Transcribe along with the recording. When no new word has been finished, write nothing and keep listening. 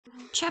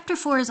Chapter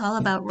 4 is all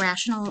about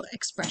rational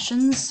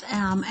expressions,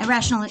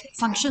 rational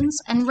functions,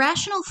 and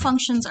rational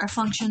functions are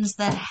functions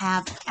that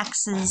have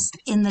x's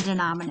in the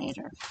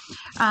denominator.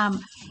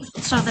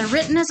 So they're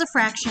written as a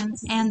fraction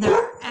and there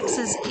are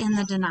x's in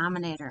the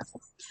denominator.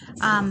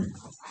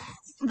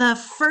 The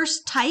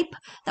first type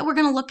that we're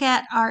going to look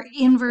at are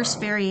inverse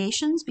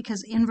variations,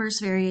 because inverse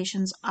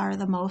variations are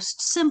the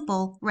most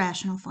simple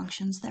rational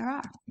functions there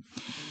are.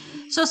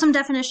 So some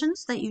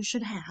definitions that you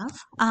should have.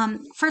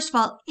 First of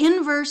all,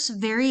 inverse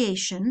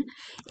variation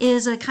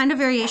is a kind of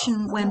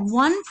variation when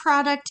one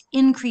product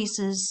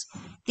increases,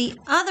 the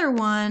other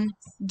one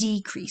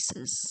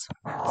decreases.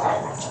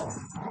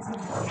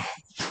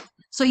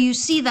 So you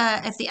see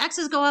that if the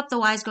x's go up, the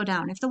y's go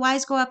down. If the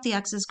y's go up, the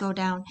x's go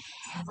down.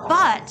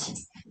 But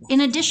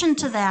in addition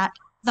to that,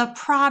 the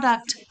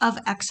product of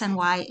x and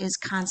y is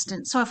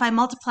constant. So if I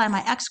multiply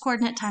my x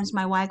coordinate times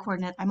my y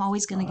coordinate, I'm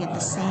always going to get the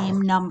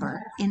same number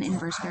in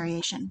inverse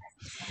variation.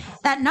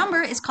 That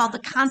number is called the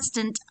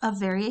constant of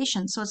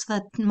variation. So it's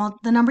the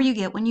number you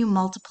get when you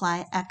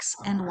multiply x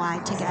and y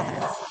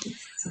together.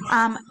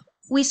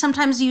 We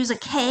sometimes use a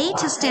k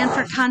to stand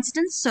for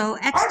constant, so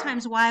x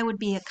times y would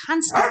be a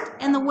constant,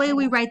 and the way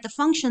we write the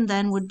function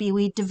then would be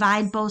we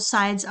divide both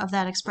sides of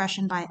that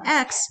expression by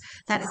x,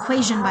 that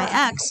equation by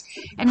x,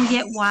 and we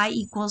get y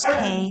equals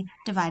k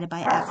divided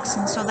by x.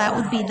 And so that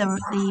would be the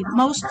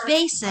most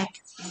basic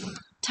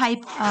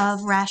type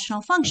of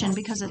rational function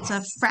because it's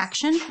a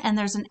fraction and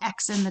there's an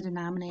x in the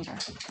denominator.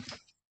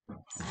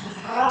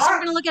 So we're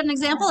going to look at an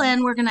example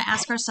and we're going to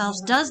ask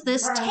ourselves, does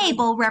this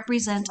table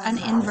represent an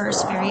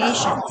inverse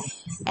variation?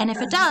 And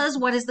if it does,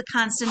 what is the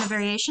constant of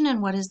variation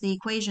and what is the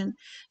equation?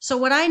 So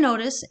what I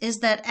notice is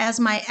that as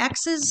my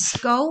x's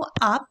go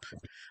up,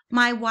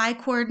 my y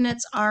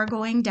coordinates are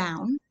going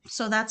down.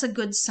 So that's a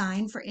good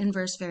sign for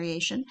inverse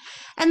variation.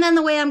 And then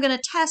the way I'm going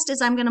to test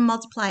is I'm going to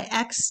multiply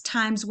x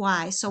times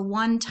y. So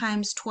 1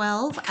 times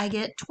 12, I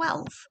get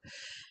 12.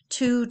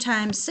 2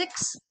 times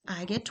 6,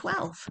 I get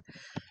 12.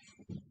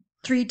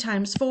 3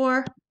 times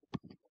 4,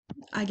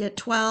 I get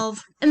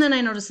 12. And then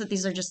I notice that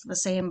these are just the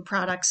same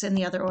products in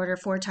the other order.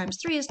 4 times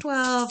 3 is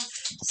 12,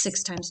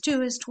 6 times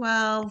 2 is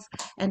 12,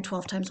 and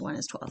 12 times 1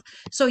 is 12.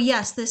 So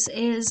yes, this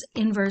is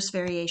inverse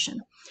variation.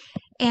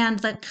 And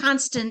the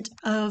constant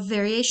of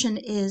variation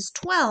is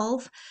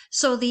 12.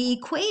 So the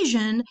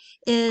equation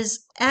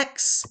is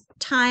x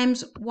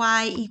times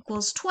y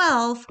equals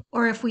 12,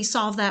 or if we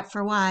solve that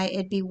for y,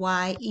 it'd be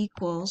y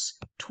equals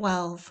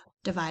 12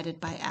 divided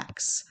by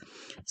x.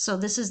 So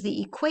this is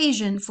the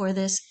equation for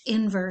this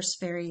inverse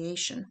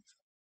variation.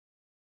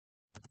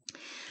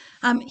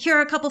 Here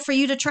are a couple for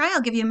you to try.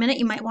 I'll give you a minute.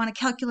 You might want a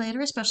calculator,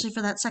 especially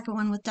for that second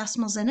one with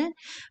decimals in it.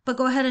 But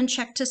go ahead and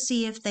check to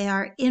see if they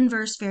are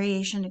inverse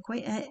variation,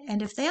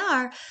 and if they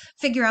are,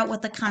 figure out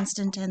what the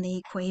constant and the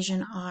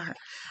equation are.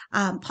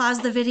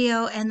 Pause the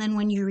video, and then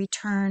when you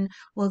return,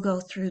 we'll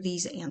go through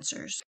these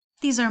answers.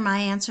 These are my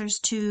answers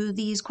to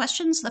these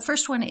questions. The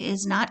first one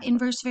is not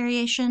inverse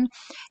variation.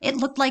 It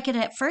looked like it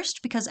at first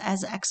because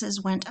as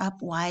x's went up,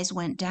 y's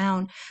went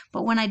down.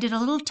 But when I did a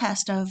little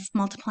test of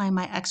multiplying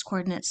my x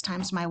coordinates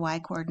times my y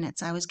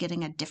coordinates, I was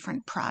getting a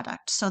different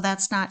product. So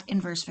that's not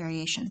inverse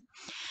variation.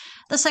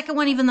 The second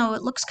one, even though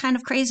it looks kind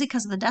of crazy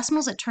because of the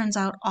decimals, it turns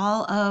out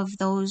all of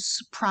those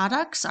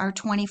products are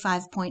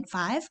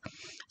 25.5.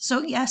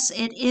 So yes,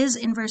 it is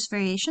inverse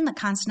variation. The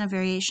constant of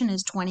variation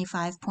is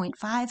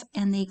 25.5,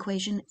 and the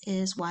equation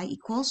is y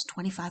equals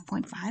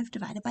 25.5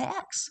 divided by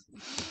x.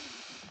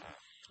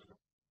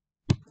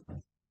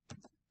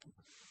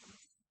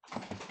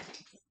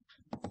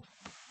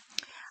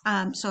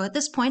 So at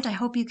this point, I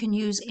hope you can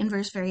use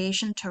inverse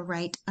variation to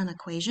write an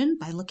equation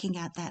by looking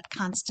at that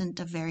constant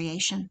of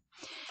variation.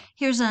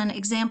 Here's an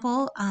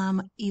example.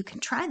 You can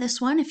try this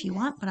one if you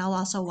want, but I'll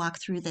also walk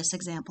through this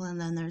example and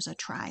then there's a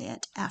try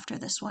it after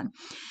this one.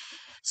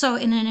 So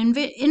in an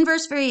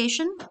inverse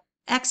variation,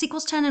 x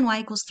equals 10 and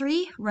y equals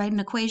 3, write an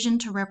equation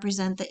to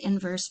represent the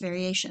inverse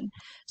variation.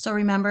 So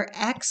remember,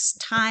 x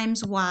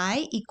times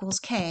y equals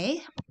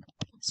k.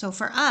 So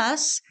for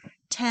us,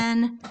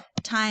 10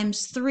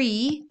 times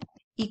 3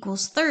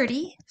 equals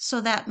 30, so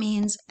that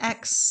means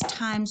x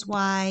times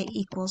y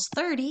equals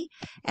 30,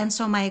 and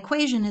so my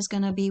equation is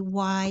going to be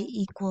y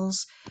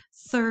equals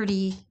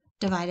 30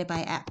 divided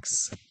by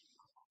x.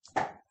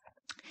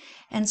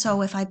 And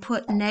so if I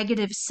put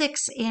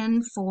 -6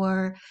 in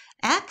for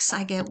x,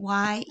 I get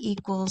y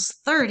equals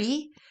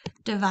 30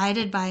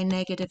 divided by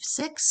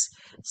 -6,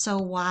 so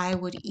y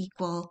would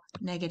equal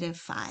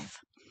 -5.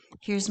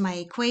 Here's my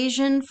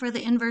equation for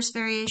the inverse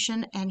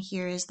variation, and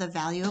here is the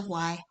value of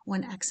y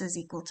when x is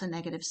equal to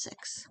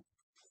 -6.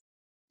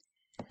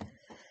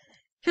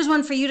 Here's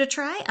one for you to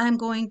try. I'm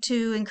going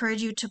to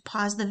encourage you to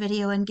pause the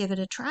video and give it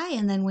a try,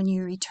 and then when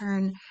you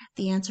return,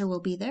 the answer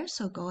will be there.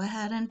 So go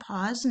ahead and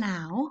pause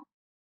now.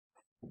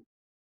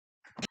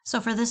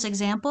 So for this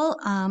example,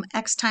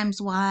 x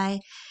times y,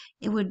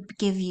 it would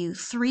give you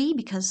 3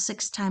 because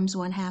 6 times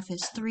 1/2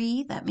 is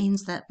 3. That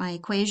means that my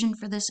equation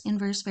for this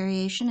inverse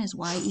variation is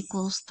y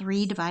equals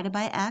 3 divided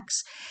by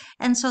x.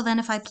 And so then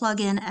if I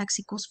plug in x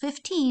equals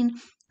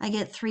 15, I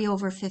get 3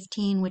 over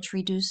 15, which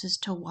reduces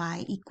to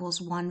y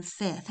equals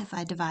 1/5 if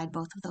I divide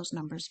both of those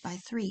numbers by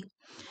 3.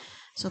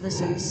 So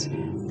this is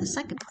the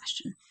second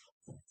question.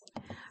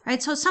 All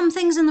right, so some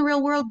things in the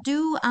real world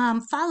do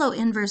follow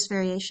inverse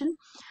variation.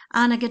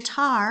 On a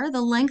guitar,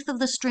 the length of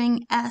the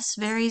string S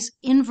varies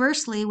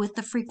inversely with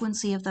the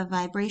frequency of the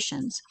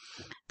vibrations.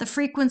 The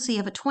frequency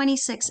of a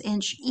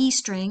 26-inch E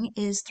string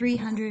is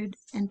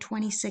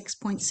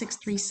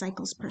 326.63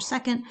 cycles per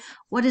second.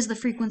 What is the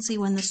frequency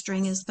when the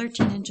string is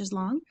 13 inches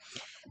long?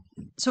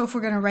 So if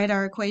we're going to write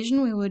our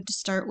equation, we would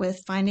start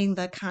with finding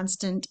the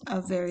constant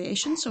of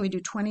variation. So we do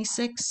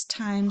 26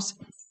 times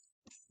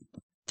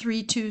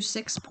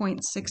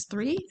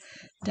 326.63.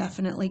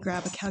 Definitely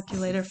grab a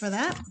calculator for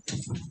that.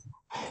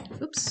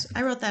 Oops,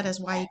 I wrote that as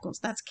y equals.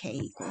 That's k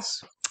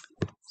equals.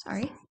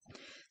 Sorry.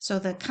 So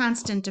the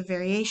constant of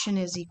variation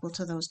is equal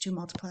to those two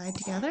multiplied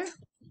together.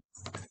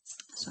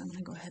 So I'm going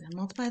to go ahead and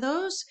multiply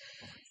those.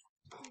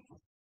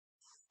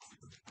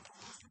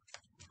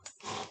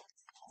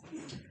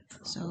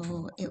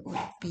 So it would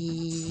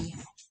be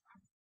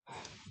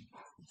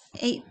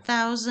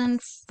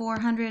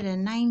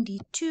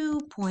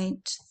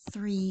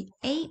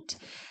 8,492.38,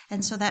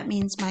 and so that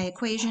means my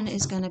equation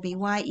is going to be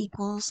y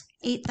equals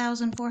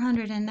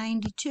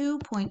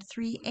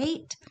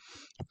 8,492.38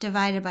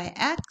 divided by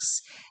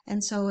x,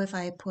 and so if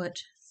I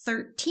put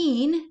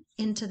 13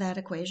 into that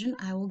equation,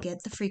 I will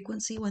get the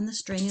frequency when the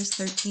string is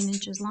 13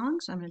 inches long.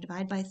 So I'm going to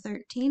divide by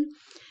 13,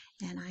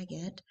 and I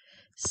get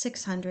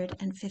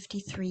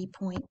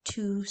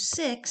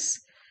 653.26,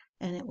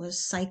 and it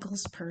was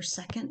cycles per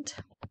second.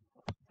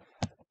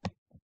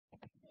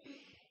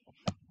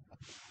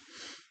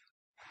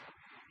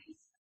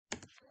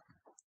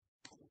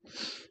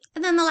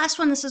 And then the last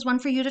one, this is one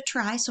for you to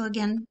try. So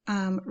again,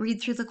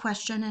 read through the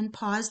question and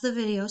pause the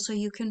video so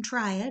you can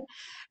try it.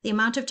 The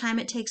amount of time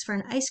it takes for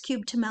an ice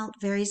cube to melt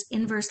varies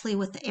inversely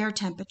with the air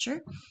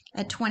temperature.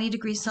 At 20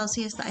 degrees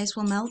Celsius, the ice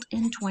will melt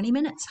in 20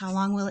 minutes. How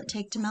long will it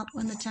take to melt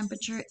when the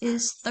temperature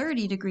is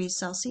 30 degrees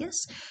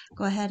Celsius?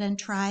 Go ahead and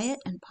try it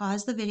and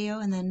pause the video,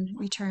 and then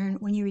return.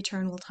 When you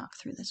return, we'll talk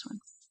through this one.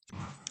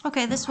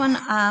 Okay, this one,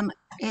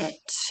 it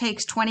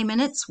takes 20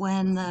 minutes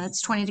when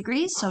it's 20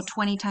 degrees, so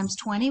 20 times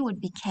 20 would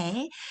be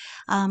k.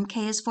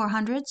 K is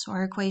 400, so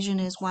our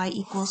equation is y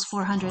equals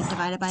 400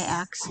 divided by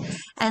x.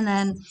 And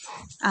then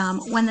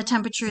when the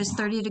temperature is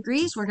 30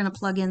 degrees, we're going to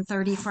plug in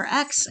 30 for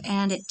x,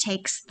 and it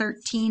takes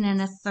 13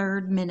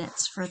 1/3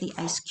 minutes for the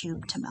ice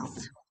cube to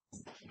melt.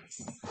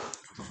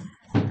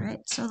 All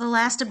right, so the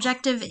last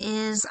objective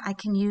is I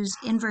can use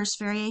inverse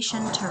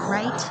variation to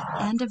write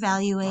and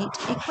evaluate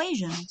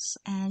equations,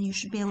 and you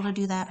should be able to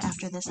do that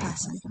after this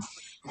lesson.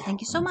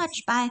 Thank you so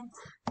much. Bye.